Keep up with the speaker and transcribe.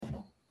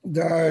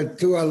There are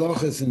two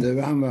halachas in the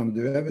Rambam.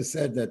 The Rebbe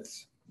said that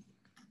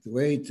the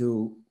way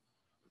to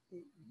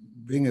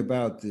bring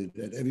about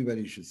that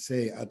everybody should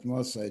say Ad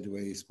Mosai the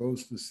way he's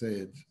supposed to say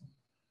it,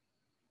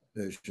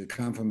 that it should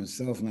come from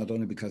himself, not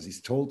only because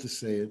he's told to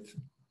say it,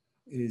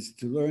 is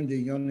to learn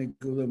the Yonei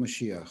Gula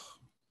Moshiach.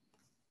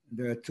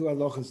 There are two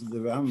halachas in the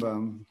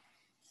Rambam.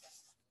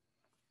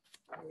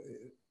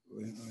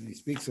 When he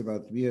speaks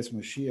about Bias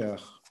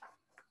Moshiach,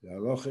 the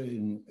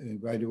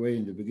halacha right away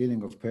in the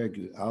beginning of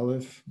Perek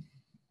Aleph,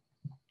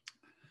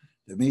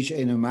 that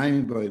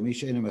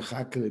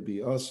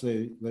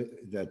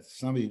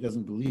somebody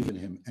doesn't believe in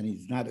him and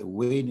he's not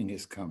awaiting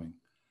his coming.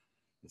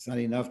 It's not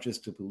enough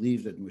just to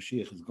believe that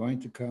Moshiach is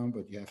going to come,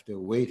 but you have to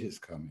await his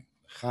coming.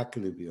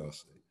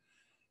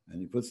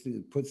 And he puts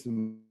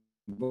them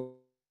both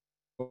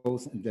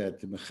that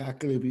the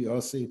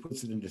he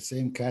puts it in the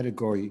same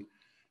category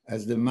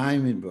as the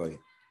Maimin boy.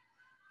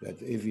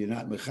 That if you're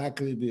not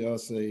mechakli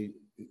biyosei,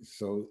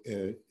 so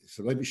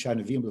like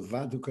b'shanavim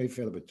levad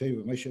u'koifer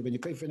b'teiv Moshe ben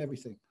Yaakov and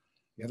everything,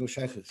 you have no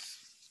sheiches.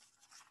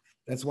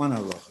 That's one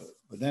halacha.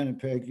 But then in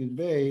Perek Yud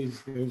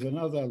Beis, there's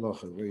another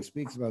halacha where he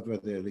speaks about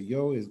whether the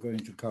Yo is going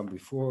to come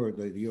before, or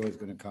the Yo is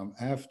going to come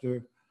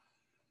after.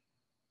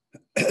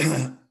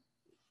 And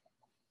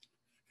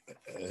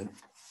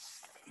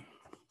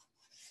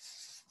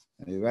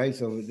he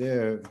writes over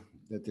there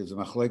that there's a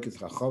machlokes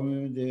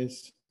chachamim in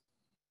this.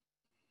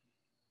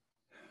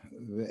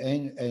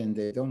 And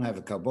they don't have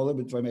a Kabbalah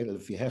b'dvarim elu.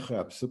 Lefi hecher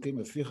hapsukim,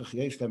 lefichach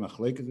yesh lehem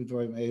machlokes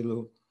b'dvarim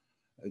elu.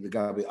 There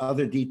got to be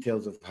other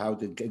details of how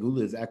the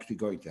Gula is actually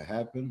going to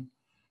happen.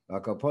 The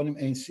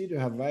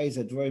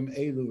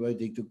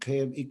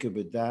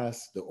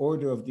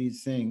order of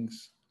these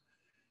things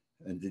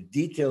and the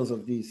details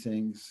of these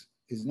things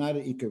is not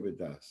an ikar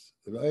b'das.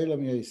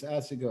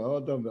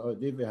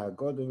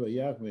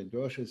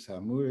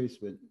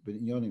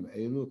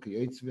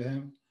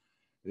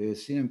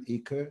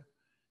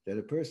 That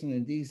a person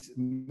in these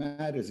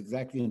matters,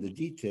 exactly in the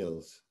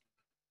details,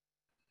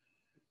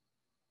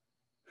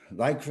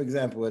 like, for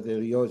example, whether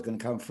the Yo is going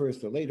to come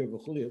first or later,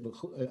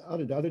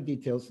 other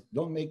details,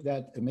 don't make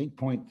that a main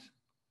point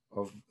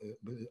of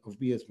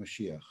Bias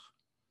Moshiach.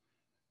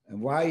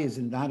 And why is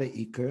it not an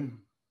ikar?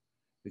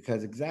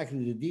 Because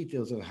exactly the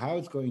details of how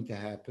it's going to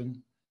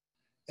happen,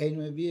 because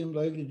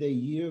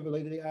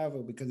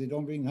they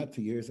don't bring not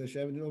to years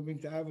Hashem, they don't bring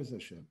to Avos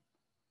Hashem.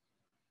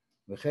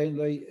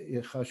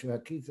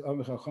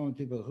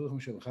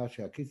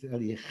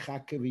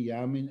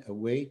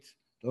 Await,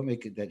 don't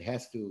make it that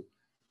has to,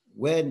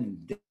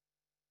 when,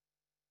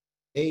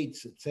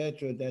 dates,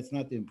 etc. That's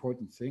not the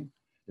important thing.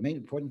 The main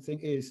important thing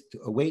is to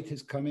await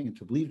his coming and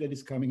to believe that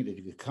he's coming and that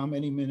he could come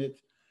any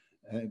minute.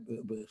 And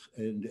the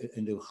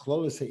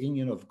chlolos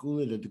ha'inyan of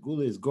Gula, that the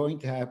Gula is going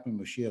to happen,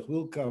 Moshiach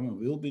will come and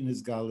will be in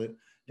his Gala.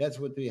 That's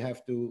what we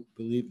have to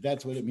believe.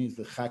 That's what it means,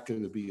 the Chaker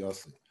will be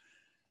Yosef.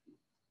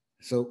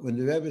 So when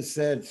the Rebbe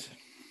said,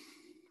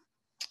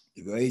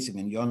 the Reising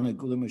and Yonei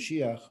Gula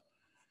Moshiach,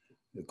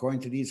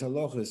 according to these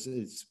halachas,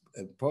 it's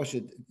a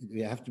poshet.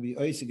 We have to be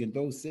oisig in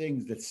those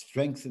things that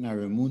strengthen our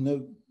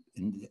emunah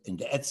in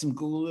the etzem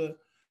Gula,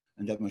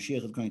 and that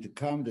Moshiach is going to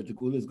come, that the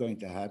Gula is going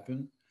to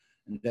happen,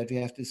 and that we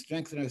have to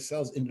strengthen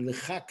ourselves in the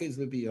lechakes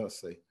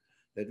lebiyosei,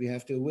 that we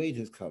have to await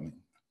his coming.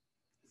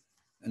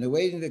 And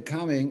awaiting the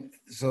coming,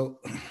 so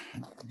I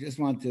just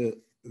want to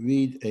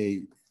read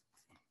a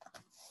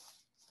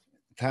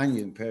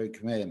Tanya in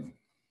Perek Mem.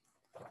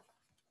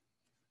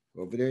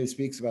 Over there he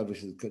speaks about,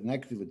 which is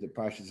connected with the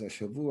Parshas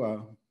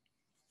HaShavua,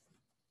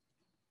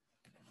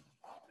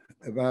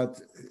 about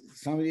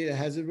somebody that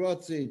has a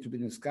rotzi to be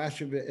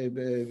niskasher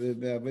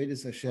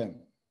be'avodas Hashem,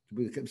 to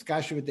be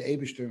niskasher with the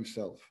Eibishter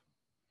himself,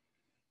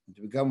 and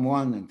to become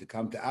one and to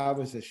come to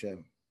Avos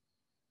Hashem.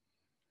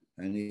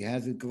 And he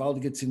has a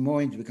gewaltige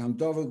tzimoin to become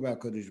dovek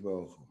b'HaKadosh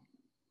Baruch Hu.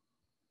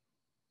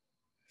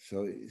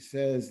 So he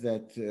says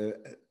that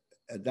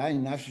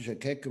Adayin nafshe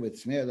shakeka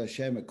v'tzmei al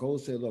Hashem ekol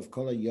se'elov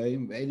kol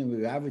hayoyim ve'einu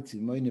miravet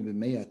tzimoin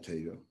v'mei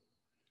HaTorah.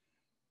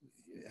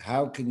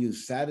 How can you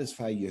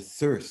satisfy your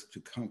thirst to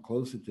come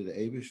closer to the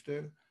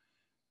Eibishter?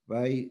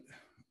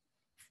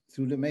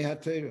 Through the Mei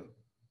HaTorah.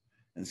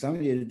 And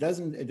somebody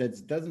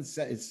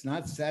it's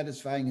not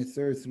satisfying a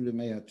thirst through the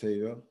Mei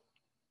HaTorah.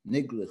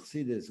 Niglich,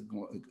 see this.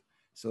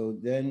 So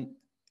then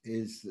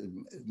is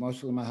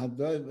Moshel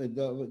Mahadov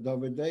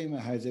Doverdaim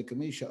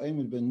Hazekamisha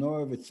Oimid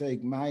Benor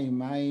V'Tzeig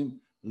Mayim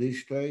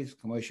Lishtois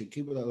Kamosha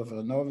Kibbutz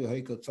Alafanovi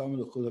Hoikot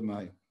Tzamel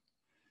Chudamayim.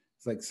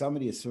 It's like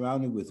somebody is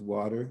surrounded with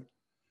water.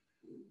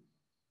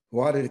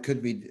 Water that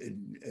could be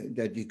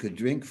that you could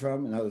drink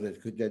from, and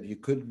that you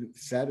could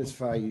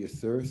satisfy your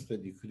thirst,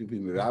 that you could be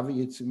miravi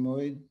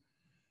yitzimoid,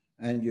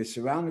 and you're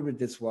surrounded with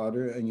this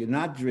water, and you're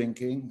not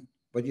drinking,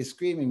 but you're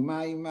screaming,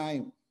 "Mayim,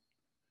 mayim."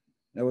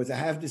 In other words, I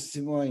have this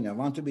tzimoin. I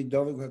want to be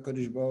dovek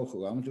HaKadosh Baruch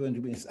Hu. I want to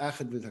be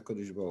nisachet with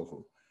HaKadosh Baruch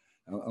Hu.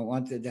 I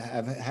want to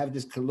have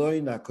this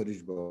koloin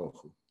HaKadosh Baruch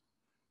Hu,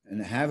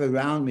 and have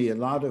around me a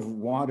lot of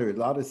water, a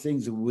lot of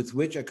things with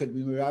which I could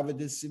be miravi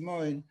this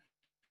tzimoin.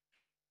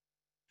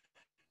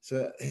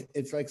 So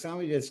it's like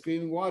somebody that's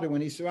screaming water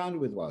when he's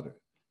surrounded with water.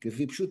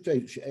 כפי פשוטה,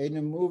 שאין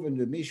מובן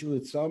למישהו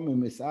עצמו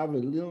מסעב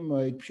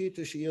ללמוד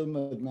פשיטה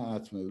שילמד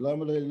מעצמו,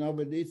 למה לא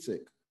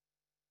בדיצק?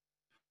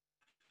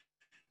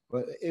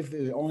 But if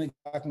we're only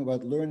talking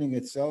about learning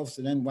itself,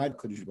 so then why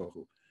Kodesh Baruch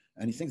Hu?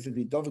 And he thinks that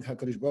the Dovik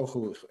HaKadosh Baruch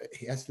Hu,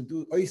 he has to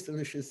do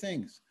oysterlish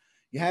things.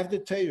 You have the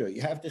Torah,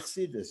 you have the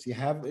Chassidus, you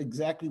have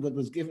exactly what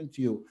was given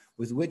to you,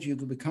 with which you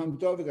can become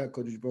Dovik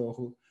HaKadosh Baruch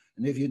Hu.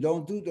 And if you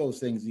don't do those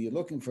things, you're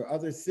looking for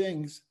other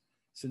things,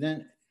 so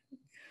then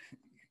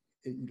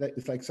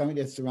it's like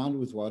somebody that's surrounded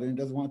with water and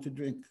doesn't want to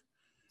drink.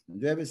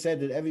 And the Rebbe said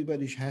that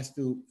everybody has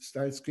to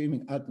start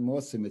screaming Ad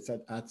Mosai,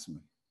 mitzad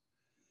atzmoi.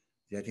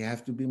 That you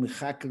have to be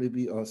mechakele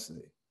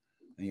bi'osei,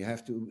 and you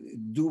have to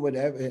do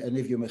whatever. And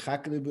if you're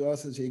mechakele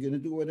bi'osei, so you're going to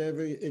do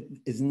whatever it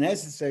is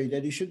necessary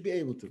that he should be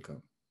able to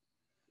come.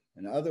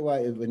 And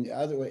otherwise,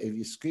 if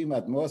you scream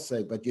Ad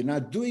Mosai, but you're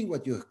not doing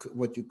what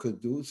you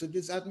could do, so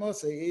this Ad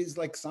Mosai is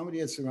like somebody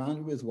that's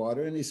surrounded with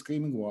water and he's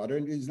screaming water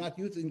and he's not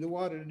using the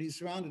water that he's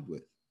surrounded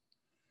with.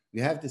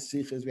 We have the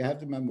sichas, we have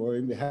the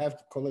memorim, we have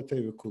the kol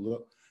Torah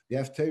kula, we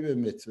have Torah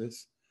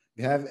mitzvahs,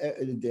 we have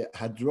the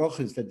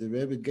hadrochas that the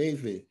Rebbe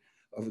gave it,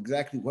 of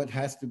exactly what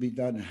has to be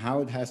done and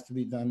how it has to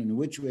be done and in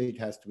which way it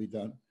has to be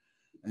done.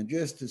 And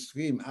just to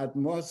scream Ad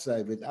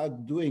Mosai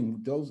without doing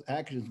those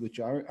actions which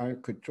are our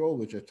control,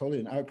 which are totally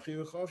in our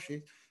Bechira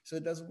Chofshi, so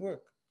it doesn't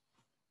work.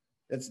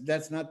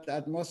 That's not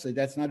Ad Mosai,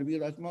 that's not a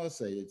real Ad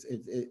Mosai.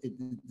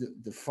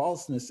 The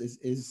falseness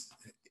is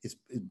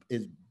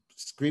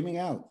screaming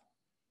out.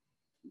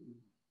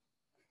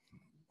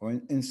 Or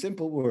in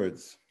simple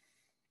words,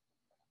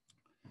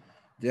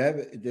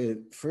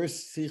 the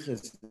first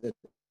sichas that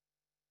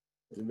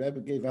the Rebbe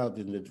gave out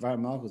in the Dvar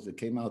Malchus that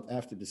came out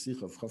after the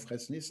Sikha of Chof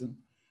Ches Nisan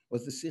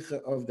was the Sikha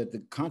of that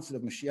the concept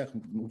of Moshiach,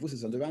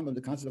 Muvusas on the Rambam,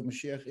 the concept of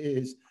Moshiach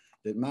is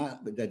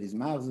that his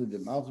Malchus, the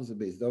Malchus of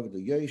Beis David,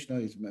 the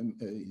Yoshna,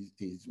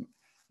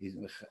 he's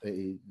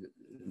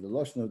the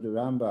Lashon of the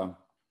Rambam,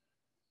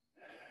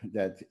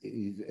 that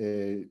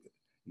is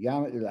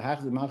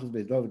Hach the Malchus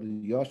Beis David, the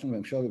Yoshna,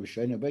 Memshol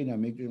V'Sheina Beina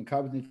Migdal and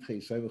Kabbat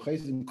Nitchei, so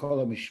V'Chayzim Kol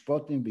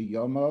HaMishpotim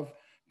B'Yomov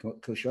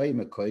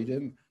Koshoyim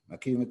HaKoydim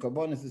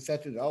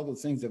etc. All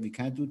those things that we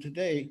can't do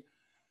today,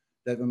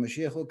 that when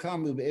Moshiach will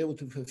come, we'll be able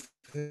to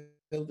fulfill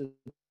the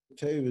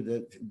Torah.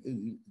 That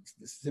the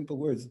simple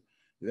words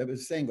the Rebbe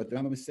is saying, but the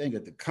Rambam is saying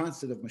that the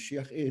concept of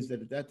Moshiach is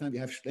that at that time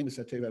you have Shleimus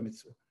HaTorah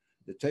Mitzvah.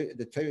 The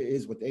Torah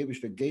is what the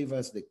Eibishter gave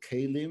us, the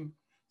kelim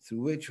through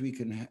which we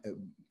can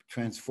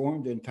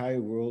transform the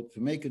entire world,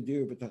 to make a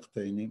dir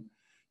b'tachtenim,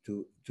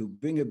 to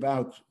bring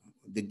about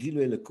the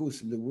Gilui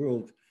Elokus in the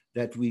world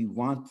that we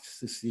want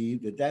to see,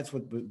 that's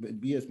what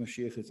Bias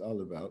Moshiach is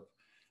all about.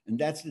 And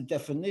that's the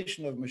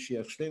definition of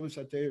Moshiach, Shleimus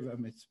HaTorah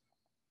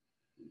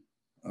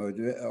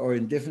V'Mitzvah. Or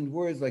in different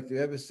words, like the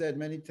Rebbe said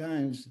many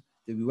times,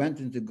 that we went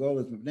into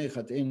Golas,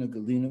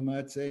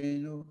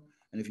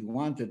 and if you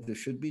want that there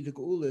should be the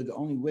Geula, the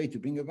only way to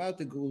bring about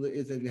the Geula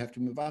is that you have to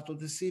mevatel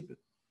the Sibah.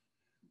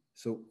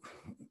 So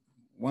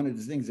one of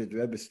the things that the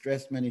Rebbe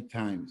stressed many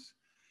times,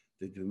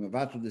 that the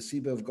mevatel the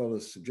Sibah of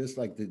Golas, just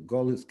like the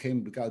Golas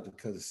came about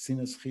because of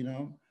Sinas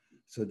Chinam,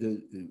 so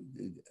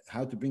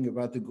how to bring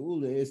about the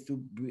Geula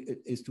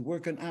is to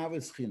work on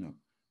Avos Chinam.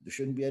 There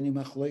shouldn't be any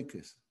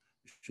machloikis.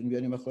 There shouldn't be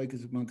any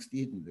machloikis amongst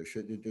Yidden.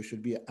 There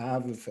should be an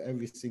Ava for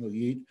every single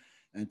Yid,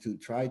 and to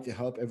try to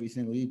help every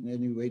single Yid in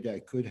any way that I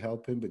could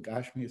help him,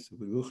 begashmius,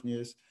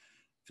 beruchnius,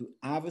 to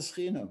Avos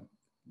Chinam.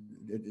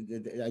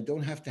 I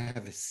don't have to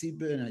have a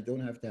sibah and I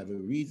don't have to have a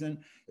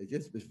reason. It's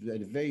just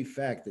the very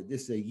fact that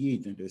this is a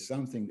yid and there's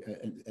something.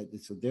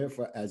 So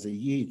therefore, as a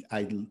yid,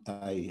 I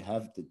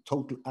have the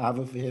total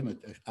ava for him,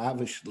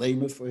 ava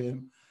shlema for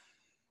him,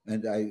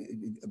 and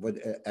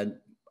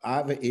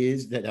ava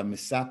is that I'm a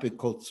sapik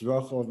called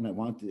tzrochov, and I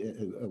want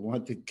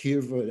to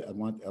kirva, I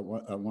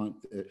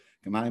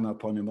want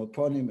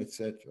upon him,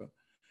 etc.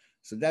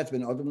 So that's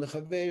been adam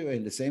lechaveira,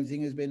 and the same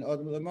thing has been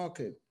adam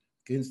lemakeh.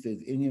 Against the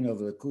Indian of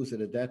Lakus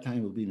at that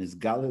time will be in his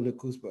Gala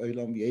Lakus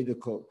Ba'olam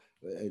Yedekol,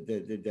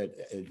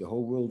 that the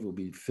whole world will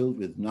be filled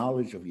with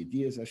knowledge of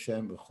Yediyas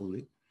Hashem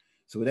B'chuli.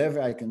 So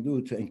whatever I can do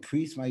to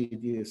increase my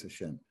Yediyas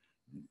Hashem,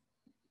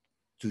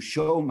 to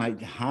show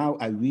how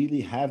I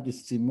really have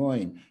this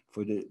tzimoin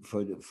for the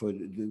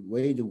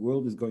way the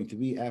world is going to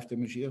be after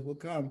Moshiach will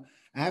come,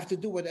 I have to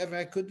do whatever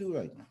I could do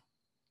right now,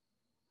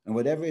 and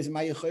whatever is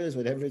my yichayos,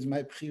 whatever is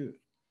my b'chira.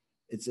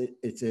 It's a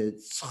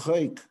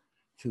tzchoik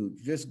to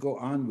just go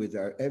on with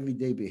our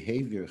everyday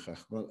behavior,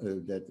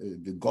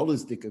 the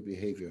galusdiker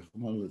behavior,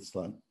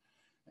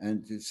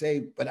 and to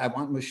say, but I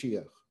want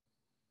Moshiach.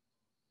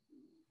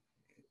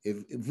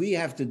 If we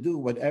have to do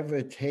whatever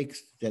it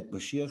takes that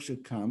Moshiach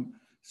should come,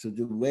 so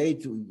the way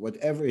to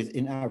whatever is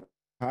in our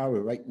power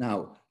right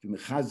now to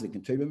mechazik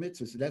and Torah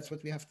mitzvah, so that's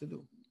what we have to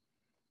do.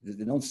 There's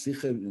no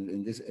sicha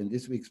in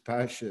this week's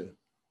parsha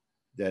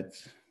that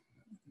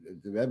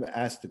the Rebbe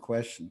asked the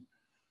question,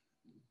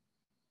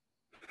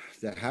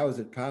 that how is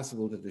it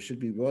possible that there should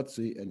be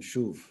rotzi and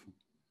shuv?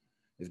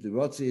 If the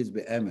rotzi is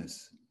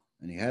be'emes,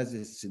 and he has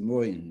his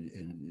tzimoy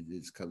and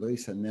his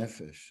kalois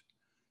hanefesh,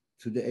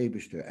 to the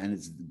Eibishter, and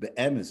it's the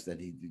be'emes that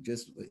he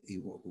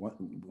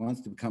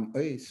wants to become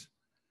ois.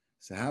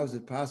 So how is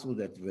it possible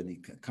that when he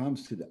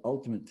comes to the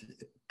ultimate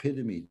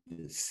epitome,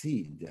 the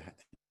seed,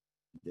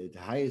 the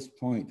highest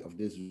point of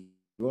this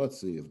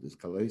rotzi, of this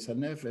kalois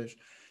hanefesh,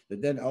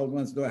 that then all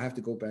once do I have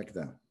to go back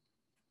down?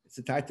 It's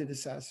a tight to the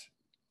sas.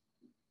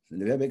 So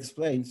the Rebbe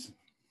explains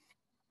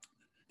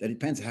that it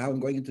depends how I'm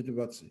going into the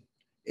rotzi.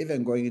 If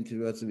I'm going into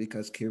the rotzi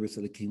because kiris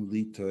elikim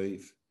li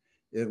toiv,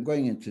 if I'm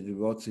going into the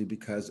rotzi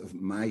because of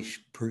my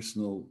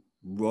personal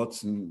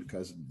rotzen,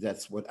 because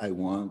that's what I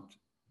want,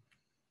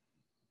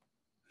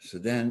 so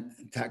then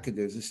taka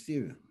there's a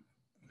steer.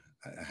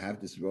 I have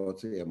this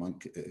rotzi. I want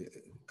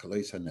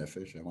kalois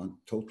hanefesh. I want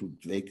total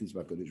dveikus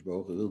b'Hakadosh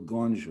Baruch Hu.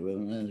 Garnish,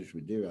 manage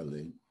with dear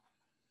alein.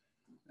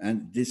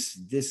 And this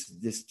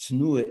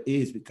tnua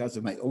is because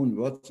of my own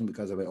rotzen,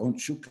 because of my own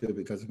shukah,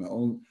 because of my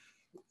own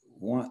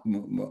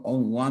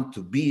want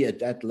to be at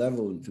that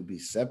level and to be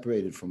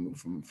separated from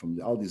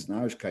all these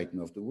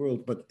narishkeiten of the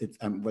world. But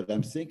what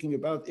I'm thinking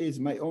about is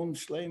my own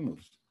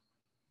shleimus.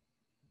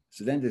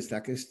 So then there's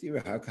like a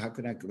stira. How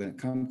can I, when I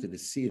come to the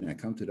seed and I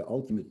come to the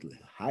ultimate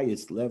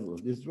highest level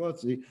of this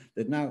rotzi,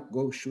 that now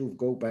go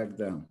back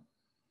down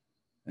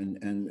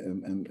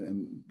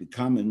and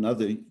become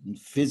another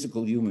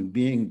physical human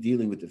being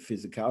dealing with the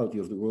physicality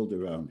of the world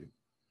around you.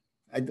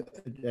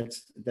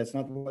 That's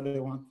not what I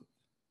want.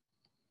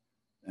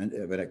 And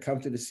when I come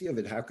to the sea of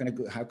it, how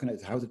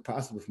is it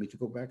possible for me to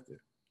go back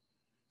there?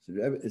 So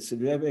the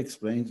Rebbe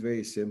explains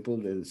very simple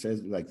that it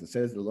says the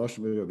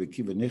Lashon Rabbi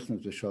Kiva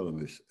Nichnas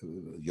V'Shalom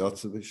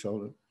Yotze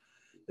V'Shalom,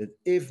 that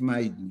if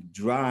my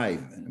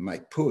drive and my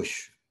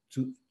push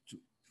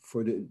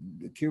for the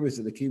kibbutz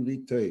of the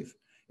Kivli Toiv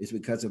is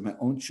because of my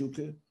own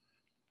shukah,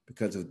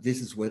 because of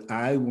this is what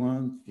I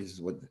want,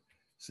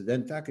 so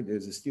then taka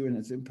there's a steer and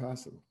it's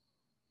impossible.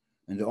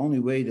 And the only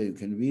way that you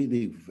can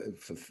really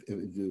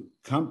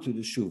come to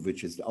the shuv,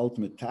 which is the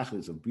ultimate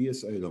tachlis of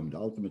Brias Olam, the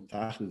ultimate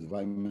tachlis of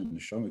why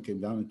Neshama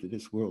came down into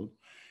this world,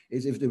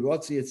 is if the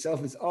rotzi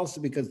itself is also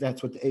because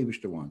that's what the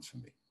Eibishter wants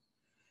from me.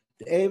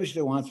 The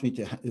Eibishter wants me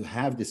to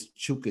have this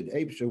chukah. The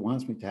Eibishter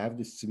wants me to have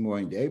this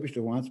tzchoik. The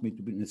Eibishter wants me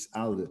to be this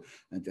alda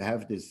and to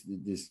have this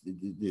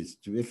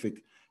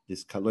terrific,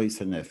 this kalois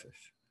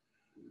hanefesh.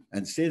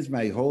 And since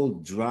my whole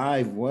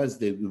drive was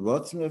the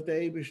rotzen of the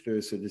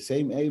Eibishter, so the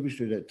same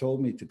Eibishter that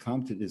told me to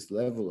come to this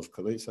level of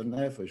kalois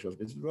hanefesh, of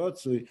this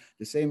rotzi,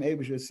 the same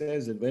Eibishter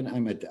says that when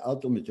I'm at the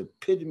ultimate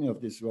epitome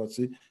of this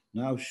rotzi,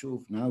 now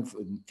to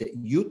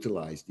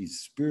utilize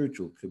these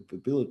spiritual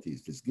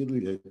capabilities, this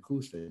gidli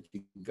hakus that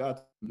you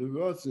got the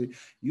rotzi,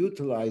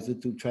 utilize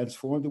it to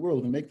transform the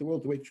world and make the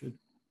world the way it should.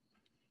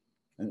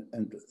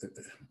 And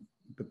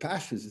the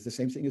pashas is the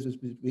same thing as with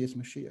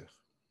Moshiach.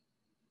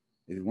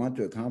 If you want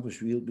to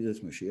accomplish real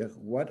Bias Moshiach,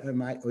 what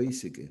am I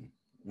oisik in?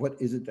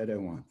 What is it that I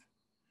want?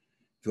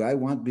 Do I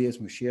want Bias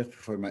Moshiach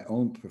for my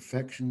own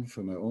perfection,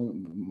 for my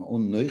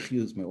own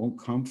neichius, my own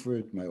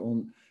comfort, my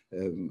own,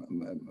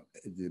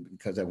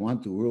 because I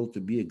want the world to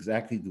be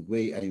exactly the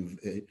way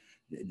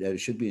that it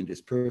should be in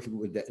this perfect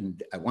world,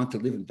 and I want to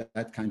live in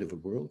that kind of a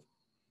world?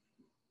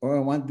 Or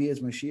I want Bias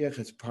Moshiach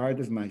as part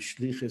of my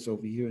shlichus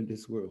over here in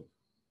this world?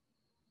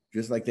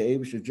 Just like the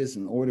Eibishter, just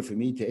in order for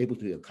me to able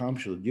to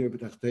accomplish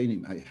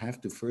I have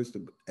to first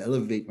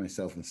elevate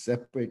myself and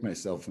separate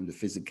myself from the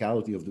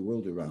physicality of the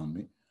world around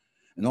me.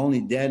 And only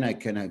then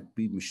can I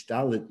be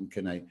mishtalit and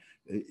can I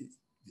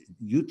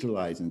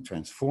utilize and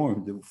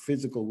transform the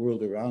physical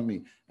world around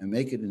me and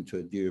make it into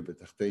a dir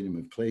b'tachtenim,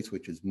 a place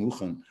which is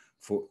muchan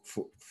for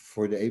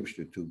the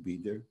Eibishter to be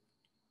there,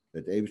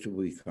 that the Eibishter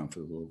will be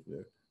comfortable over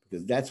there.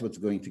 Because that's what's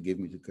going to give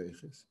me the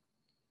koiches.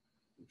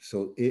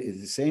 So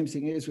the same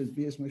thing is with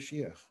Bias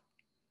Moshiach.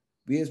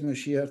 Bias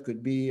Moshiach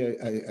could be,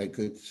 I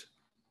could,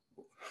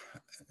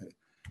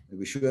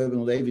 Yeshua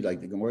ben Levi,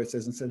 like the Gemara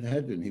says in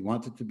Sanhedrin, he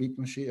wanted to beat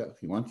Moshiach.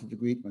 He wanted to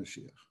greet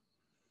Moshiach.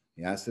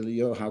 He asked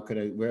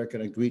Eliyahu, where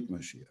can I greet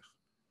Moshiach?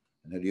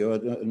 And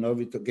Eliyahu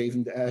Novi gave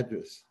him the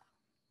address.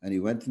 And he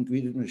went and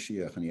greeted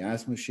Moshiach. And he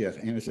asked Moshiach,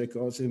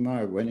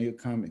 when are you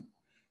coming?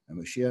 And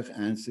Moshiach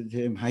answered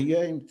him,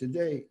 Hayim,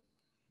 today.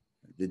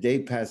 The day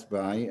passed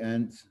by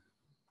and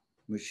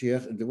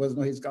Moshiach, there was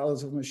no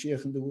Hizgalus of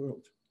Moshiach in the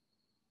world.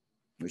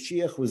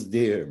 Moshiach was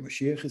there.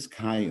 Moshiach is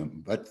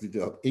Kayim. But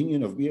the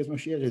opinion of Bias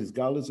Moshiach is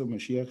Galus of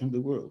Moshiach in the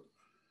world.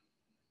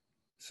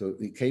 So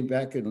he came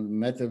back and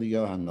met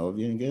Eliyahu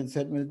Hanovi and again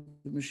said,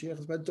 Moshiach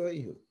is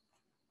Badoihu.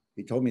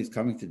 He told me he's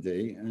coming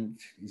today and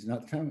he's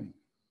not coming.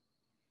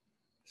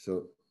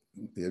 So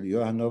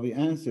Eliyahu Hanovi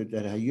answered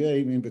that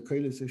Hayyim in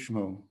Bekoilis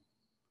Ishmo.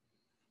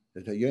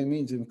 That Hayyim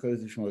means in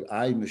Bekoilis Ishmo.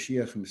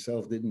 Moshiach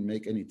himself didn't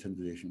make any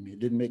transition. He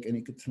didn't make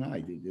any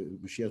ketnai.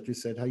 Moshiach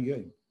just said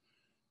Hayyim.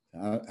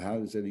 How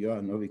does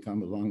Eliyahu Novi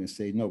come along and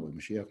say no? But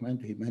Moshiach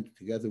meant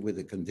together with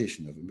a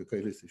condition of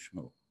Bekoilis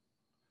Ishmo.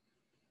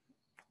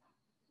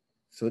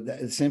 So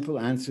the simple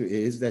answer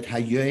is that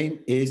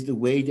Hayyim is the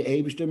way the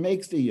Eibishter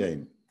makes the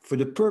Yom, for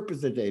the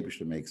purpose that the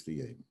Eibishter makes the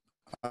Yom.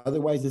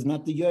 Otherwise, it's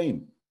not the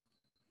Yom.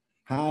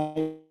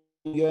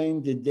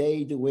 the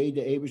day, the way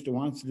the Eibishter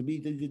wants it to be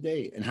the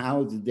day. And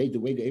how the day, the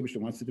way the Eibishter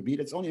wants it to be,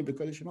 that's only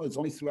because it's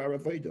only through our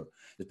avodah.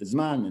 That the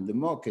Zman and the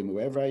Mokim,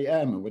 wherever I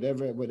am, and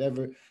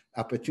whatever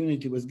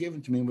opportunity was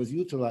given to me was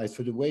utilized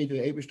for the way the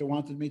Eibishter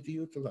wanted me to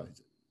utilize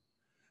it.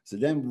 So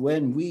then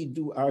when we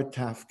do our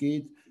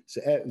tafkid,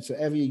 so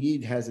every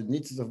Yid has a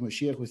nitzvah of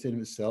Moshiach within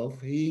himself.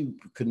 He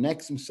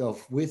connects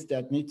himself with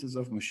that nitzvah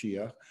of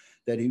Moshiach,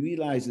 that he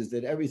realizes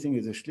that everything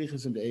is a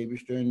shlichus of the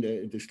Eibishter, and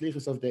the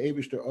shlichus of the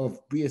Eibishter of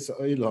Brias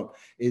Ha'olam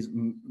is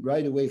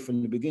right away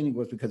from the beginning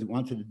was because he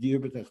wanted a dir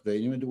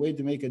b'tachtenim, and the way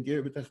to make a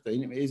dir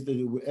b'tachtenim is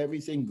that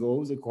everything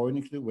goes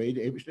according to the way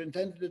the Eibishter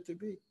intended it to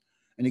be.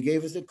 And he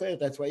gave us the clear.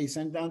 That's why he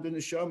sent down the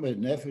neshama,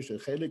 nefesh,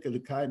 chelik,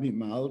 elikai,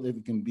 mimal, that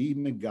we can be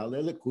megal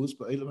elikus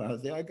ba'olam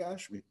hazeh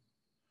hagashmi.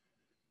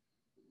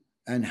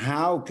 And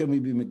how can we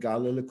be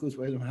megal elikus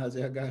ba'olam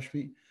hazeh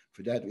hagashmi?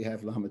 For that we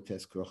have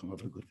lamates krochim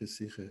of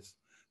Agutes Siches.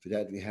 For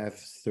that we have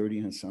 30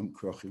 and some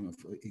krochim of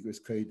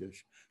Igros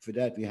Kodesh. For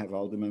that we have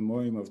all the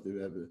memoriam of the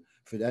Rebbe.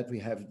 For that we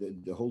have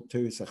the whole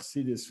Teres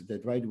Achsidus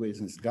that right away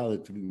is in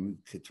Sgalit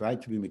to try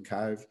to be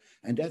mekarv.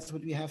 And that's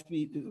what we have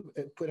to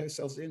put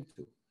ourselves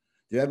into.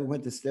 The Rebbe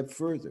went a step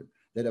further,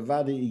 that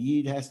Avada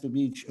Yid has to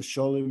be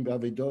Sholem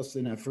B'Avedos,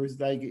 and our first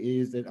daig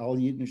is that all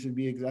Yidden should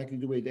be exactly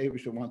the way the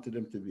Eibishter wanted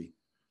them to be.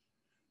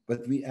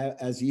 But we,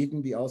 as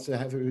Yidden, we also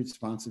have a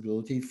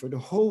responsibility for the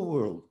whole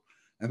world.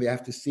 And we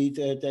have to see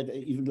that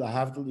even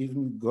Lahavdil,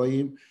 even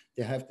Goyim,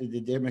 they have to,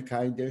 they're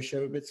Mekai, they're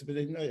Sheva Mitzvah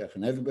Noyach.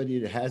 And everybody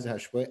that has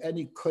Hashpah,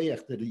 any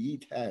koyach that a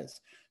Yid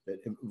has,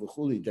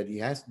 that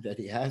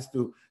he has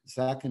to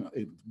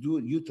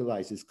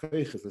utilize his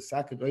koyach, the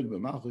sakin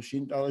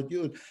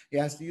he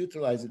has to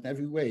utilize it in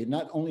every way,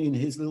 not only in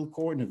his little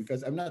corner,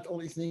 because I'm not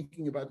only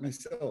thinking about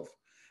myself,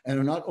 and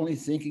I'm not only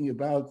thinking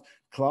about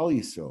Klal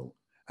Yisrael,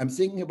 I'm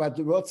thinking about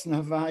the Rotzen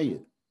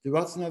Havayah. The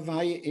Rotzen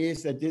Havayah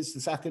is that this the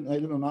sakin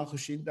oilam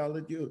malchus shin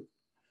daled yud.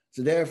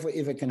 So therefore,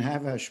 if I can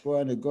have a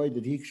hashpah and a goy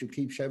that he should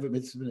keep Sheva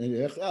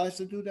Mitzvah, I have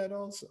to do that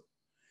also.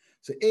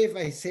 So if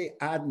I say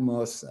Ad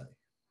Mosai,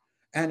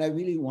 and I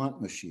really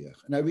want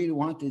Moshiach, and I really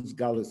want this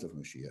galus of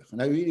Moshiach,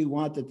 and I really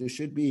want that there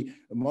should be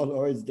a Mol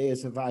Oretz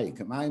Deis Havayah,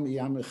 Kamayim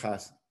Yam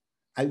Lechasn.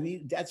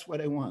 That's what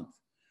I want.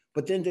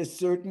 But then there's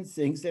certain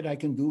things that I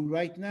can do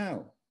right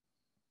now.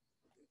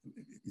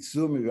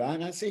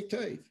 Sumiran, I say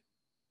toiv.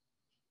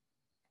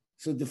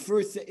 So the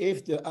first,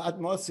 if the Ad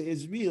Mosai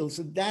is real,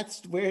 so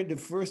that's where the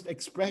first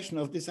expression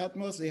of this Ad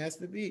Mosai has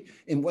to be,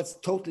 in what's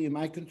totally in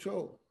my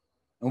control.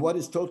 And what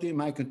is totally in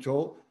my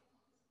control?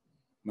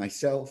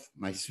 Myself,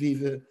 my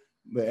sviva,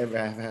 wherever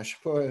I have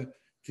hashpah,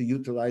 to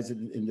utilize it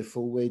in the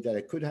full way that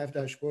I could have the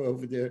hashpah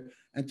over there,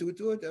 and to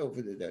do it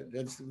over there.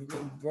 That's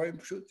very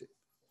pshuti.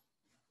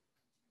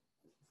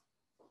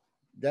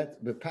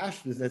 That the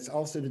pashtus, that's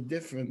also the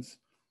difference.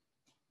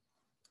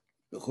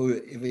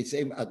 If we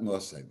say Ad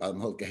Mosai, Ad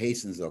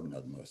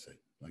Mosai,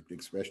 like the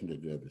expression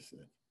that the Rebbe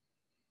said.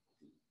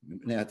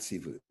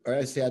 Or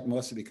I say Ad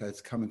Mosai because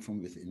it's coming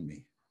from within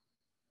me.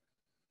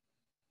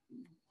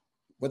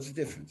 What's the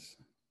difference?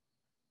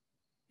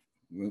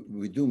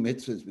 We do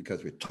mitzvahs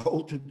because we're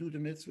told to do the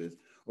mitzvahs,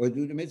 or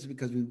do the mitzvahs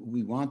because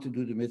we want to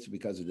do the mitzvah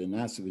because of the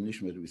Nasa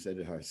v'Nishma that we said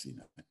at Har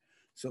Sinai.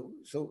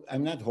 So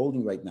I'm not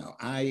holding right now.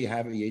 I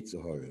have a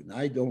Yetzer Hara, and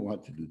I don't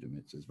want to do the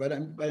mitzvahs, but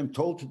I'm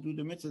told to do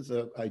the mitzvahs,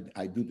 so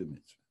I do the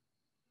mitzvah.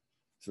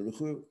 So the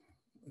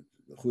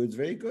Chur is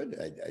very good.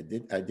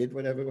 I did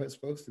whatever I was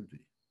supposed to do.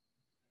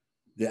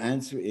 The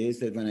answer is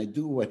that when I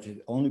do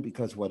only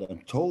because what I'm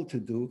told to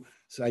do,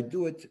 so I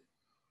do it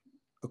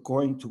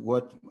according to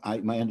what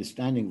my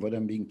understanding of what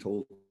I'm being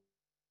told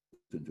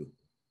to do.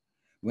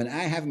 When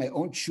I have my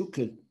own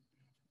shukah,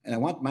 and I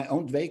want my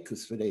own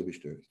dveikus for the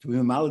Eibishter, to be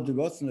mamal the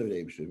rotzen of the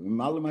Eibishter,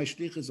 mamal my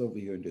shlichus over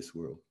here in this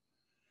world.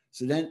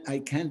 So then I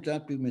can't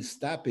be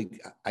mistapik.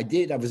 I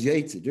was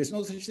Yetzer. There's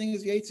no such thing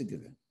as Yetzer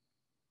given.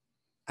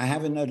 I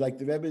have another, like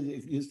the Rebbe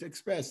used to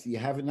express, you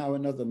have now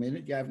another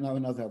minute, you have now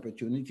another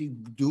opportunity.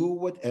 Do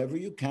whatever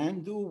you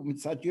can do.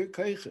 Mitzad your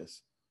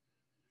koiches.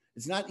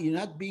 It's not, you're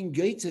not being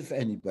Yetzer for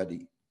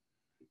anybody.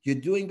 You're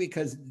doing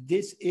because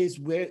this is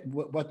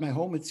what my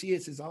whole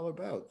Metzias is all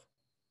about.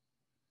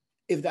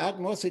 If the Ad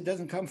Mosai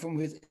doesn't come from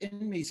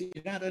within me, so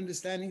you're not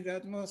understanding the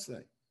Ad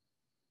Mosai.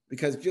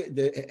 Because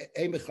the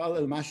Eimechal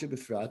el Masha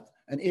Befrat,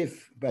 and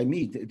if by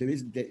me there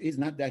is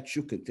not that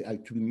shukah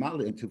to be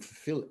maleh and to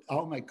fulfill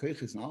all my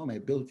koiches and all my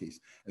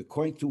abilities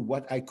according to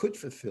what I could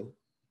fulfill,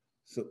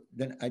 so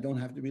then I don't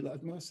have to be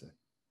Ad Mosai.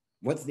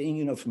 What's the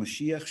union of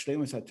Moshiach,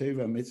 Shleimus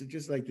HaTorah Mitzvah?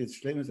 Just like there's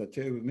Shleimus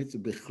HaTorah Mitzvah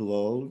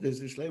Bichlol, there's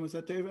a Shleimus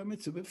HaTorah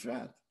Mitzvah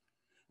Befrat.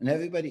 And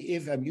everybody,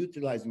 if I'm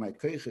utilizing my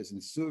koiches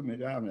and sur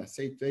miram and I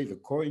say toiv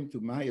according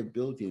to my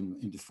ability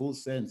in the full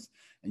sense,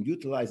 and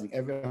utilizing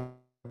every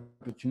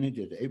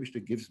opportunity that the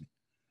Eibishter gives me,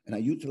 and I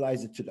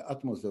utilize it to the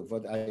utmost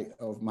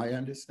of my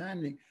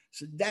understanding,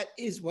 so that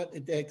is what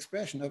the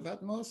expression of Ad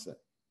Mosai.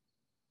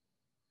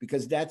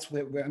 Because that's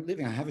where I'm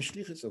living. I have a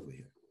shlichus over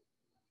here.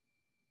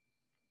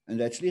 And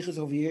that shlichus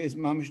over here is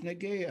mamish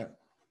negeya.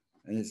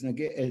 And it's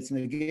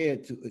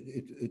negea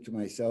to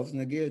myself, it's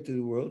negea to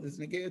the world, it's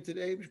negea to the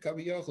Eibush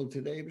Kaviyachol,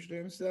 to the Eibush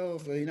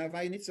himself.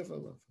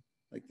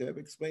 Like the Rebbe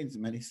explains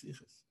in many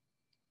sichas.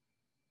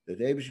 That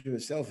the Eibush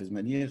himself is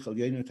maniach al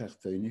yenu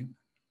tachtonim,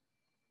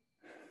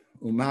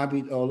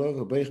 umabit olov,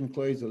 ubeichem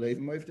kloiz olev,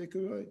 moifte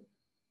kuroi.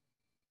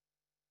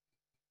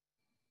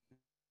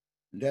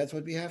 And that's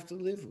what we have to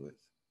live with.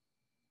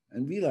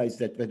 And realize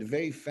that by the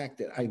very fact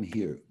that I'm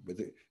here,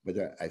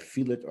 whether I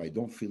feel it or I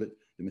don't feel it,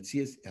 the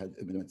mitzad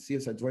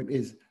atzmoi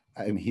is,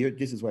 I'm here,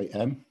 this is where I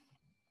am.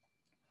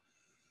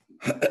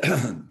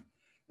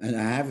 And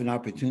I have an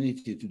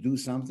opportunity to do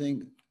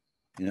something,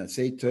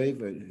 say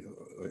toiv,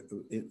 or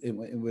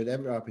in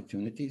whatever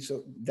opportunity.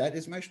 So that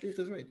is my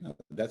shlichus right now.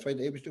 That's why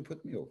the Eibishter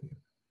put me over here.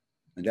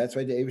 And that's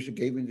why the Eibishter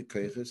gave me the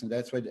koiches, and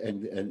that's why,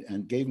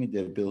 and gave me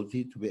the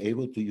ability to be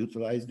able to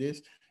utilize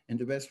this in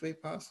the best way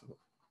possible.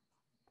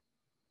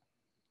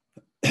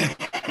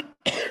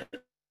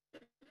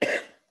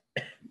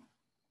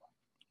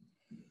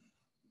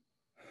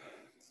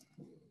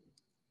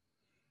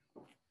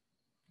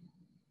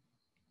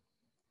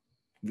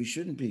 We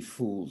shouldn't be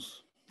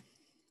fools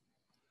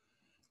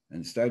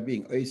and start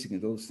being oising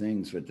in those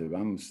things what the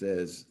Ram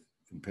says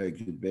in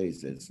Perikut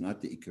Beis, that it's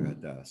not the Ikar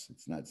Hadas,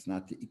 it's not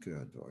the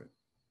Ikar Hador.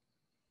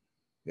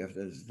 We have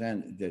to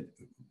understand that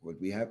what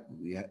we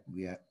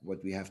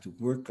have to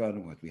work on,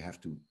 and what we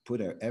have to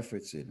put our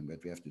efforts in, and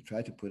what we have to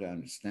try to put our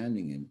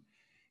understanding in,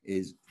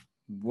 is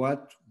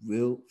what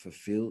will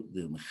fulfill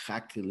the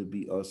Mechake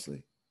Lebi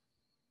Osle.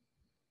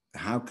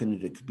 How can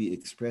it be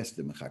expressed,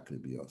 the Mechake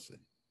Lebi Osle?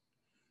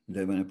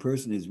 That when a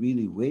person is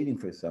really waiting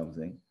for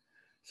something,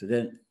 so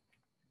then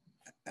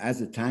as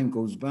the time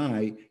goes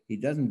by, he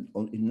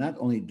not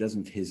only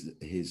doesn't his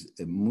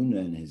emunah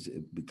and his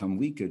become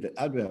weaker, that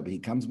he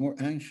becomes more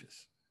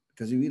anxious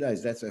because he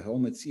realizes that's a whole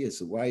mitzvah.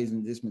 So why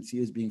isn't this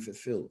mitzvah being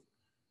fulfilled?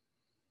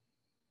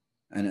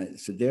 And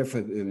so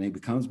therefore, when he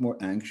becomes more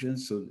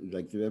anxious, so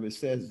like the Rebbe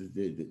says,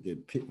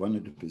 one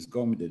of the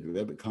pisgom that the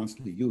Rebbe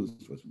constantly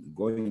used was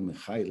going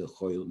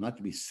not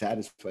to be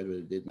satisfied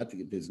with it. Not to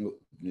get, there's no.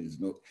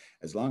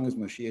 As long as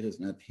Moshiach is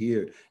not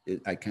here,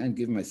 I can't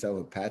give myself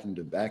a pat on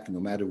the back.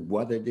 No matter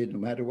what I did, no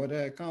matter what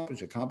I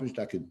accomplished,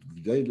 I could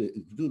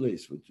do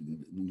this with the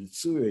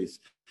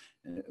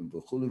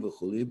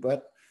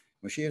but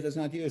Moshiach is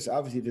not here. So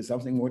obviously, there's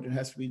something more that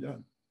has to be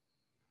done.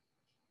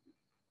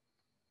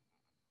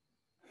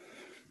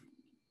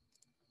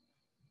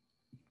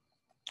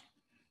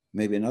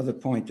 Maybe another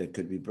point that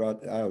could be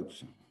brought out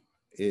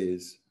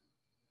is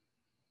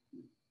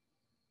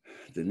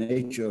the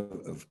nature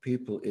of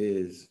people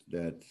is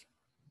that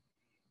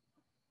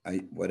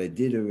what I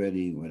did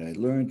already, what I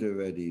learned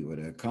already, what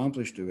I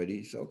accomplished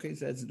already, so okay,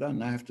 so that's done.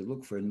 Now I have to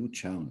look for a new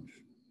challenge.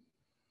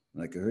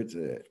 Like I heard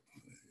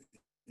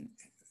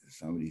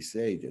somebody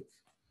say that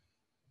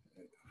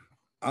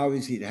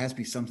obviously there has to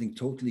be something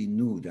totally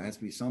new. There has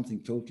to be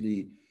something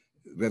totally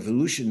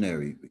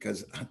revolutionary,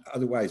 because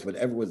otherwise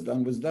whatever was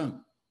done was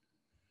done.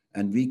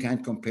 And we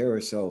can't compare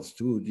ourselves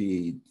to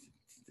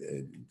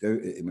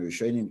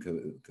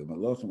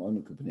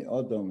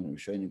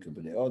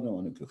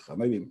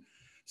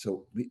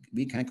so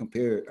we can't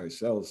compare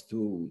ourselves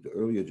to the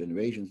earlier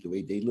generations, the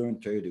way they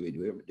learned Torah, the way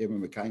they were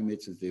Mekayim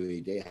mitzvahs, the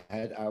way they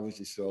had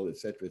obviously soul,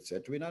 etc.,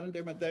 etc. We're not in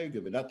their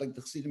Madriga, we're not like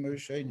the Chassidim or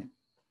Rishonim.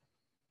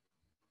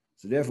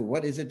 So therefore,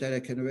 what is it that I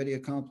can already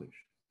accomplish?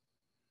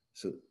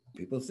 So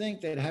people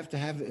think they have to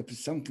have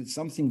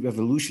something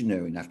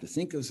revolutionary, and have to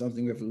think of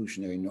something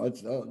revolutionary. No,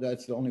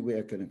 that's the only way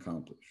I can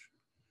accomplish.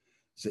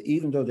 So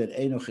even though that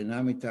Eino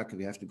Chinami Taka,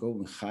 we have to go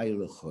M'chayil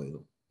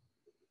L'choyil,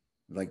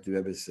 like the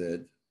Rebbe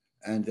said,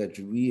 and that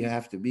we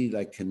have to be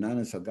like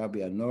Kenanas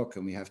Hagabi Anok,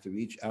 and we have to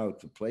reach out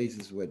to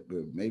places where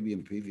maybe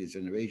in previous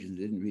generations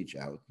didn't reach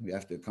out. We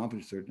have to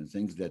accomplish certain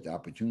things that the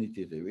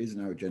opportunity there is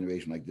in our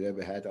generation, like the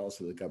Rebbe had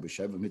also the Gabi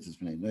Sheva Mitzvahs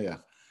B'nai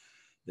Noach,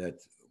 that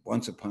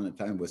once upon a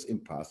time was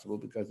impossible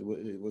because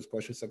it was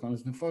Pasha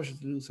Sakonis Nefoshes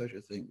to do such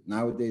a thing.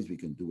 Nowadays we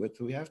can do it,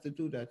 so we have to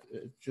do that.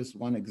 It's just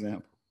one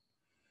example.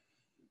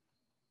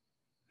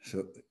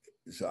 So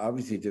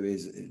obviously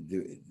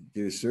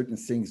there are certain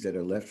things that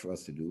are left for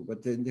us to do,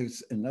 but then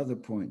there's another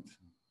point.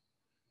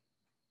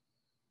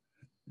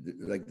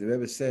 Like the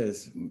Rebbe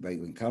says,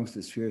 when it comes to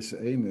Sfir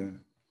Sa'emer,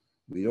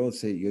 we don't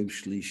say Yom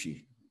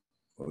Shlishi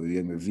or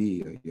Yom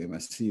Revi or Yom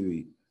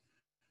Asiri,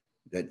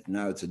 that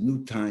now it's a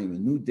new time, a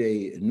new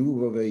day, a new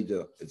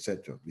Roveda,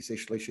 etc. We say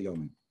Shleisha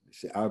Yomim, we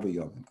say Arba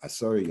Yomim,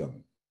 Asari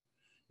Yomim.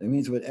 That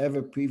means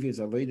whatever previous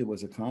Aveda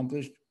was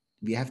accomplished,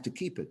 we have to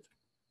keep it.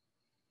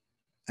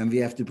 And we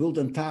have to build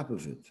on top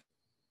of it.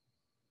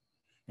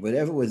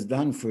 Whatever was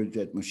done for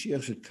that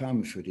Moshiach should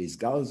come, for these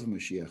galus of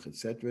Moshiach,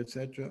 etc.,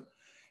 etc.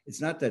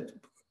 It's not that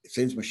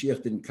since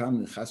Moshiach didn't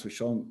come, the Chas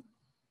v'Shalom,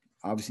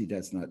 obviously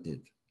that's not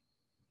it.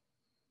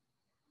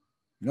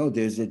 No,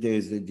 there's the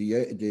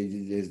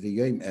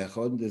Yom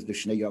Echad, there's the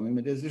Shnei Yomim,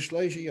 and there's the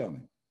Shleisha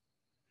Yomim.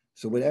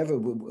 So whatever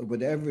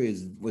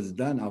was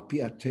done al pi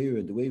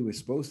Torah, the way we're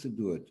supposed to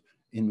do it,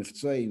 in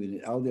mitzvah,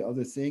 with all the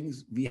other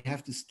things, we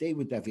have to stay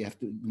with that. We have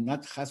to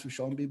not chas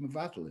v'shalom be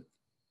mevatel it.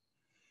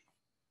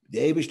 The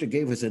Eibishter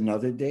gave us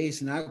another day,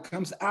 so now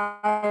comes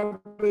Arba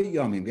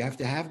Yomim. We have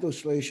to have those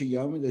Shloisha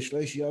Yomim. The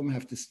Shloisha Yomim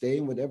have to stay,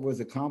 and whatever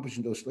was accomplished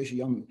in those Shloisha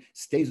Yomim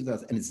stays with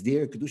us, and it's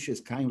there. Kedusha is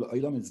Kaim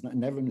L'Olam. It's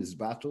never in this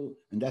battle,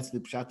 and that's the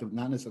pshat of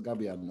Nanas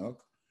Agabi Anok.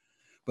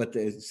 But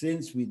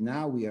since we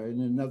are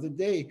in another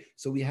day,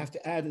 so we have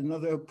to add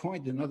another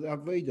point, another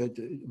avodah.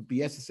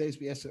 B'yesa says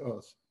b'yesa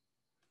os.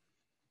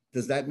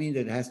 Does that mean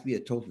that it has to be a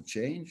total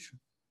change?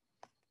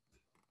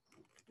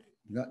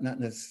 Not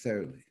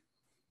necessarily.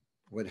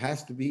 What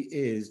has to be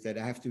is that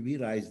I have to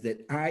realize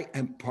that I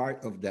am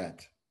part of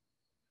that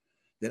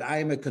I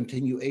am a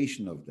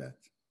continuation of that.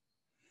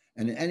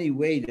 And in any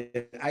way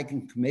that I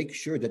can make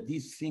sure that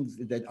these things,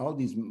 that all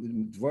these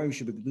dvarim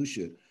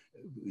shebekdusha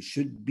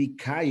should be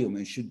kayum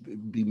and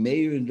should be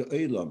meir in the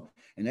olam,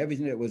 and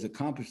everything that was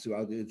accomplished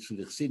through the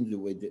chassidus, the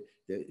way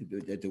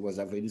that there was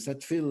avodas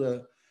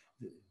tefillah,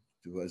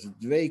 there was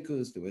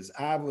dveikus, there was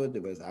avod,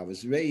 there was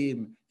avos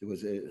reim, there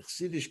was a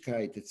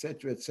chassidishkeit,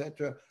 etc.,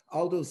 etc.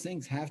 All those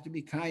things have to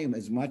be kayum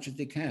as much as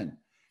they can.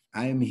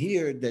 I am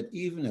here that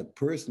even a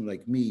person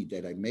like me,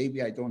 that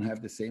maybe I don't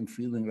have the same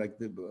feeling like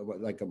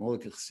a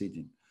Molech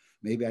Chassidim.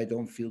 Maybe I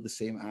don't feel the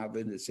same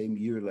avod, the same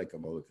year like a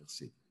Molech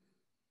Chassidim.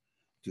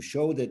 To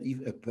show that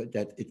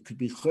that it could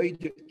be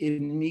choyder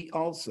in me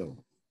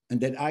also,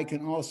 and that I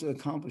can also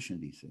accomplish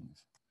in these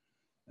things.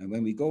 And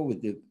when we go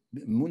with the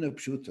Munah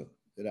Pshuta,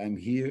 that I'm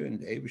here and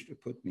the Eibishter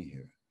put me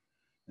here,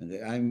 and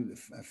that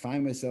I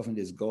find myself in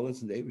this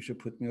golus, and the Eibishter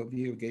put me over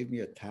here, gave me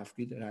a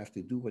tafki that I have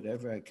to do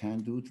whatever I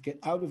can do to get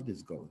out of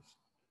this golus,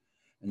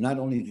 and not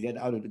only to get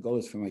out of the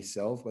golus for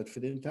myself, but for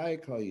the entire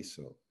Klal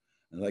Yisrael.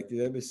 And like the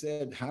Rebbe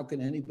said, how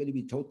can anybody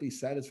be totally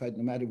satisfied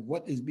no matter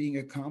what is being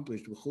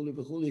accomplished?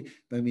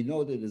 But we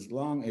know that as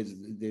long as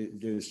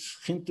there's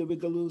Shchinta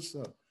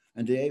v'galusa,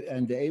 and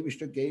the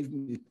Eibishter gave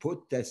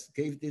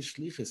this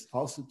shlichus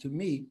also to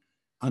me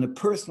on a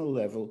personal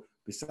level,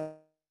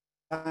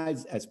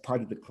 besides as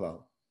part of the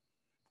club,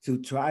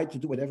 to try to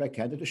do whatever I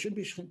can that there should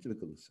be Shchinta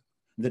v'galusa,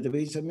 that the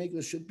Beis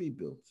HaMikdash should be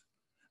built,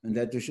 and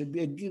that there should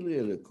be a Gilui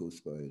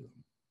Elokus ba'olam.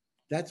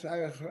 That's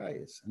our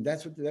achrayus, and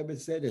that's what the Rebbe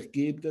said. Ich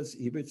gebe das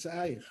über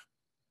Zeich.